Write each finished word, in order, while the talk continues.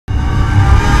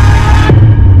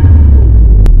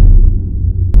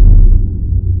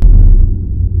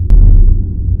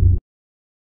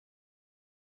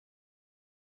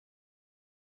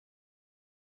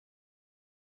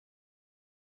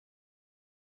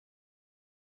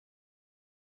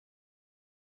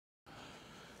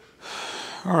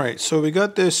All right, so we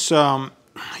got this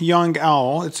young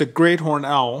owl. It's a great horned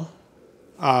owl.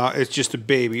 It's just a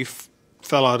baby.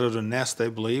 Fell out of the nest, I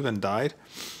believe, and died.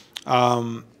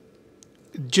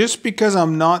 Just because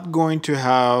I'm not going to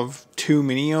have too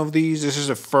many of these, this is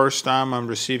the first time I'm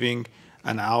receiving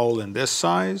an owl in this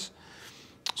size.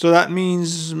 So that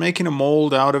means making a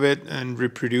mold out of it and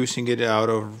reproducing it out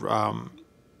of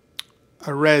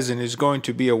a resin is going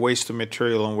to be a waste of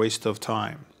material and waste of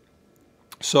time.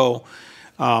 So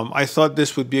I thought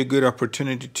this would be a good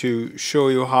opportunity to show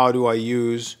you how do I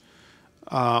use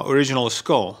original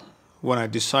skull when I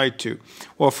decide to.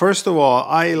 Well, first of all,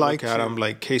 I like at them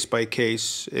like case by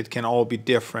case. It can all be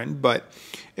different, but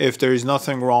if there is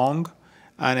nothing wrong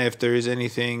and if there is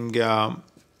anything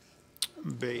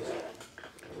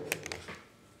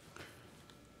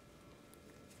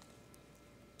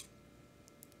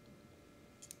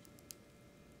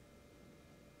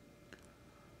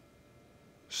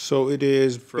so it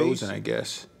is frozen, I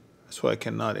guess. That's why I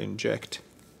cannot inject.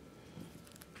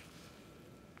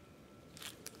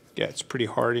 Yeah, it's pretty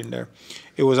hard in there.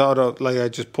 It was out of, like I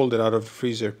just pulled it out of the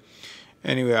freezer.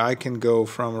 Anyway, I can go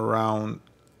from around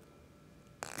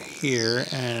here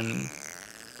and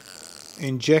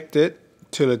inject it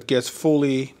till it gets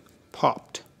fully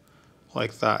popped,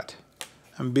 like that.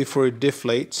 And before it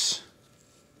deflates,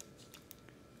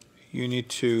 you need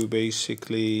to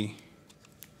basically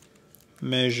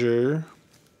measure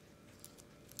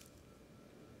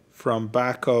from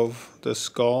back of the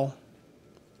skull.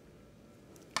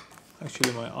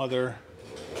 Actually, my other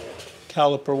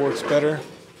caliper works better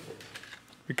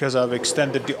because I've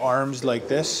extended the arms like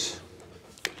this.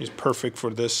 It's perfect for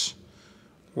this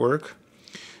work.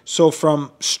 So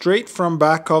straight from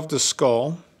back of the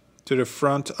skull to the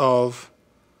front of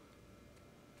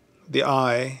the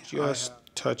eye, just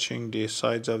touching the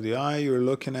sides of the eye, you're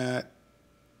looking at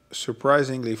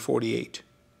surprisingly 48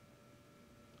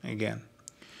 again.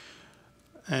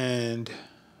 And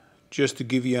just to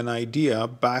give you an idea,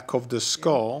 back of the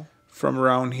skull, from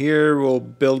around here we'll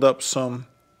build up some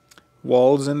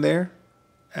walls in there,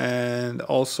 and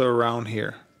also around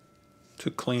here to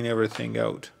clean everything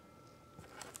out.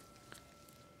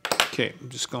 Okay, I'm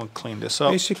just going to clean this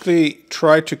up. Basically,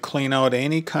 try to clean out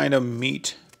any kind of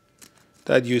meat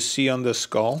that you see on the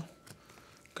skull,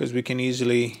 because we can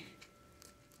easily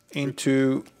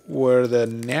into where the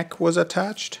neck was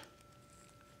attached.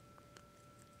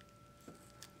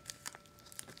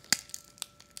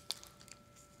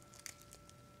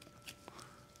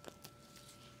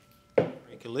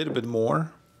 Make a little bit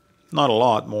more, not a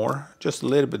lot more, just a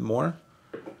little bit more,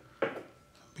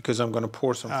 because I'm going to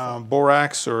pour some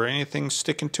borax or anything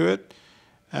sticking to it,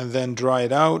 and then dry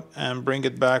it out and bring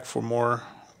it back for more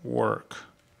work.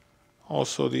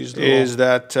 Also, these is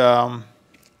that I'm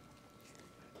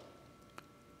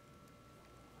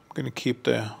going to keep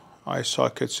the eye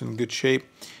sockets in good shape,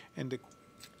 and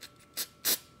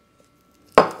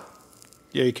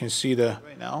yeah, you can see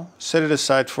right now. Set it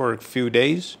aside for a few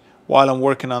days while I'm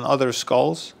working on other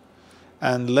skulls,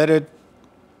 and let it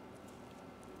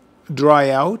dry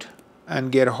out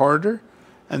and get harder,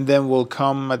 and then we'll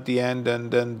come at the end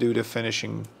and then do the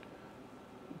finishing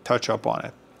touch up on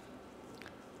it.